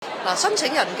嗱，申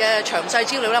請人嘅詳細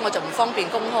資料咧，我就唔方便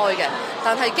公開嘅。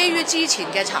但係基於之前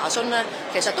嘅查詢咧，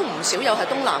其實都唔少有係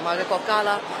東南亞嘅國家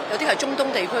啦，有啲係中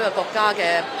東地區嘅國家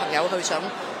嘅朋友去想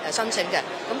申請嘅。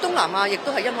咁東南亞亦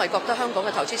都係因為覺得香港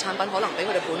嘅投資產品可能比佢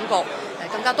哋本國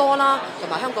更加多啦，同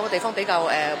埋香港嘅地方比較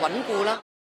穩固啦。